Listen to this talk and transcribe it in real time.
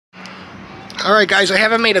Alright guys, I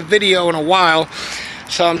haven't made a video in a while,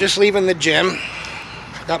 so I'm just leaving the gym.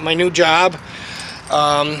 Got my new job.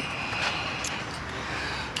 What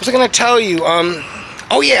was I going to tell you?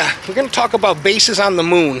 Oh yeah, we're going to talk about bases on the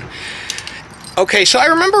moon. Okay, so I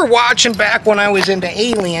remember watching back when I was into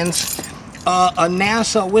aliens, a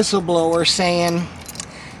NASA whistleblower saying,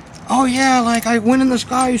 oh yeah, like I went in this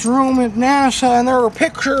guy's room at NASA and there were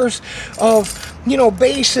pictures of, you know,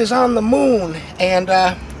 bases on the moon. And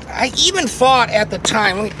I even thought at the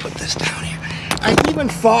time, let me put this down here. I even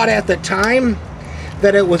thought at the time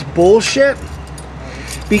that it was bullshit,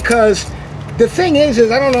 because the thing is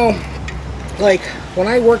I don't know, like when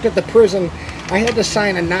I worked at the prison, I had to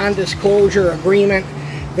sign a non-disclosure agreement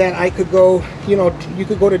that I could go, you know, you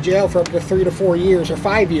could go to jail for up to 3 to 4 years or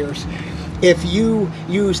 5 years if you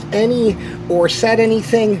used any or said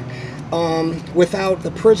anything without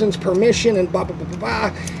the prison's permission and blah, blah, blah, blah,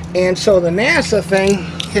 blah. And so the NASA thing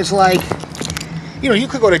is like, you know, you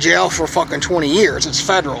could go to jail for fucking 20 years. It's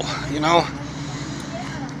federal, you know?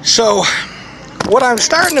 So what I'm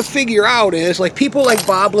starting to figure out is, like, people like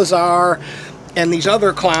Bob Lazar and these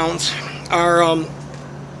other clowns are,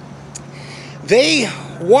 they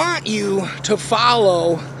want you to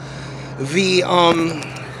follow the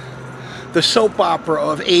soap opera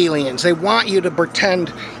of aliens. They want you to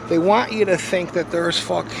pretend, they want you to think that there's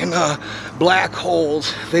fucking black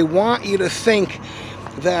holes. They want you to think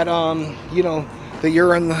that, you know, that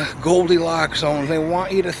you're in the Goldilocks zone. They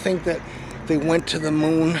want you to think that they went to the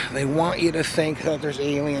moon. They want you to think that there's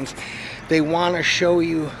aliens. They want to show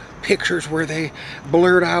you pictures where they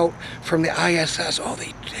blurred out from the ISS, oh,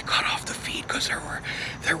 they cut off the feed because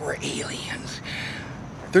there were aliens.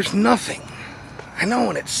 There's nothing. I know,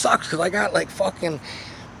 and it sucks because I got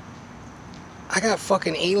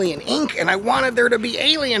fucking alien ink, and I wanted there to be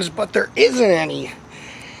aliens, but there isn't any,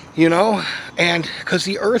 you know? And because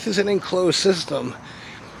the Earth is an enclosed system,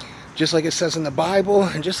 just like it says in the Bible,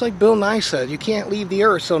 and just like Bill Nye said, you can't leave the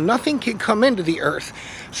Earth, so nothing can come into the Earth.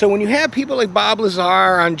 So when you have people like Bob Lazar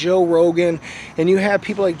on Joe Rogan, and you have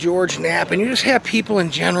people like George Knapp, and you just have people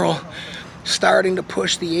in general starting to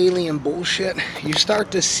push the alien bullshit, you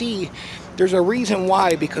start to see there's a reason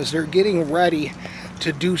why, because they're getting ready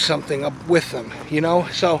to do something with them, you know?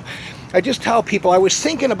 So I just tell people, I was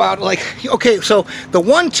thinking about, like, okay, so the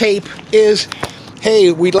one tape is,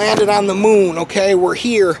 hey, we landed on the moon, okay, we're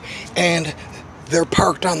here, and they're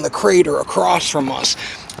parked on the crater across from us.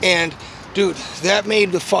 And dude, that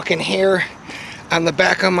made the fucking hair on the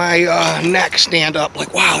back of my neck stand up,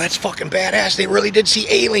 like, wow, that's fucking badass. They really did see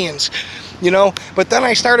aliens, you know? But then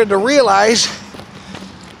I started to realize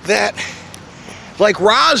that, like,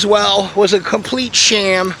 Roswell was a complete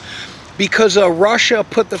sham because Russia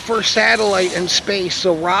put the first satellite in space,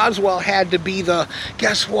 so Roswell had to be the,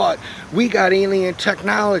 guess what, we got alien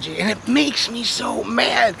technology. And it makes me so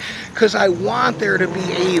mad because I want there to be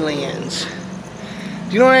aliens.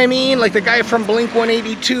 Do you know what I mean? Like the guy from Blink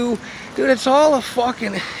 182, dude, it's all a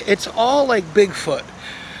fucking, it's all like Bigfoot.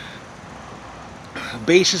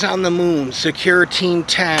 Bases on the moon, Secure Team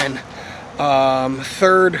 10,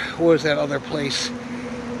 third, what was that other place?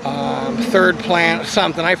 Third Planet,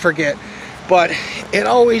 something, I forget. But it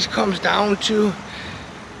always comes down to,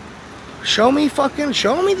 show me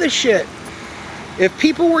the shit. If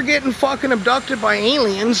people were getting fucking abducted by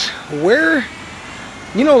aliens, where,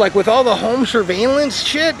 you know, like with all the home surveillance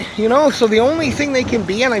shit, you know, so the only thing they can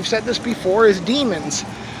be, and I've said this before, is demons,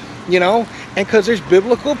 you know, and because there's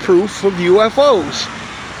biblical proof of UFOs.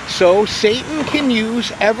 So Satan can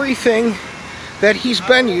use everything that he's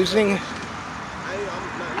been using.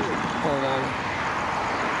 Hold on.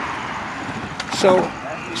 So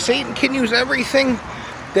Satan can use everything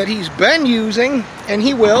that he's been using, and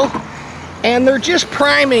he will, and they're just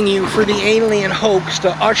priming you for the alien hoax to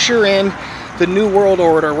usher in the New World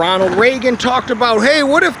Order. Ronald Reagan talked about, hey,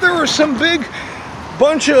 what if there was some big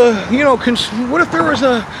bunch of, you know, what if there was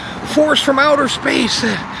a force from outer space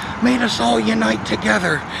that made us all unite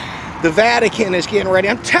together? The Vatican is getting ready.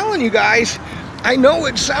 I'm telling you guys, I know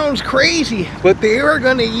it sounds crazy, but they are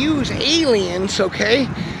going to use aliens, okay?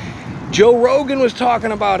 Joe Rogan was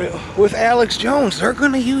talking about it with Alex Jones. They're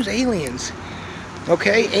going to use aliens,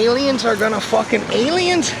 okay? Aliens are going to fucking,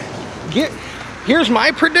 aliens, here's my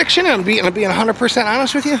prediction, and I'm being 100%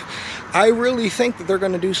 honest with you. I really think that they're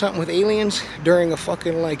going to do something with aliens during a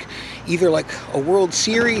fucking, like, either like a World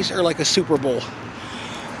Series or like a Super Bowl.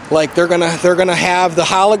 Like they're gonna have the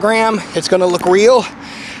hologram. It's gonna look real.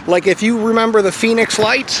 Like if you remember the Phoenix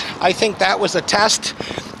Lights, I think that was a test.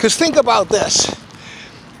 Because think about this.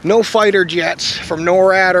 No fighter jets from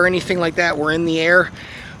NORAD or anything like that were in the air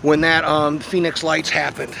when that Phoenix Lights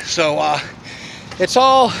happened. So it's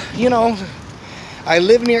all, you know, I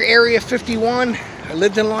live near Area 51. I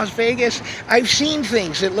lived in Las Vegas. I've seen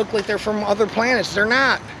things that look like they're from other planets. They're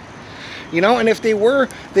not. You know, and if they were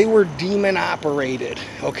demon operated,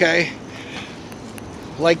 okay?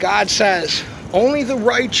 Like God says, only the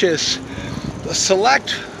righteous, the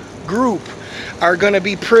select group, are going to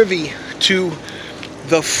be privy to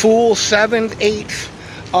the full 7th, 8th,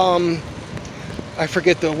 I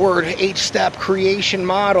forget the word, 8-step creation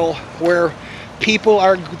model, where people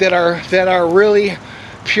that are really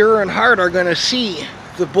pure in heart are going to see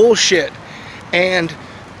the bullshit. And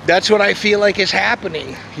that's what I feel like is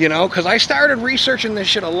happening, you know, because I started researching this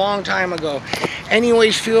shit a long time ago.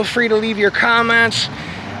 Anyways, feel free to leave your comments.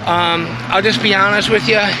 I'll just be honest with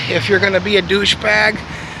you, if you're going to be a douchebag,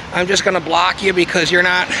 I'm just going to block you, because you're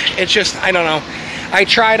not, it's just, I don't know. I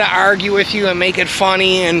try to argue with you and make it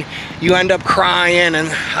funny, and you end up crying, and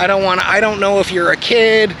I don't know if you're a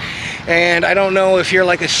kid, and I don't know if you're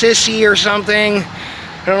like a sissy or something.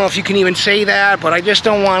 I don't know if you can even say that, but I just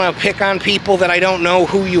don't want to pick on people that I don't know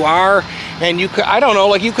who you are. And you could, I don't know,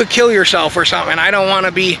 like you could kill yourself or something. I don't want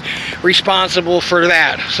to be responsible for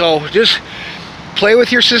that. So just play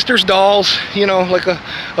with your sister's dolls, you know, like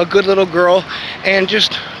a good little girl, and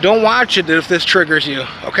just don't watch it if this triggers you,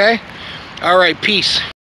 okay? All right, peace.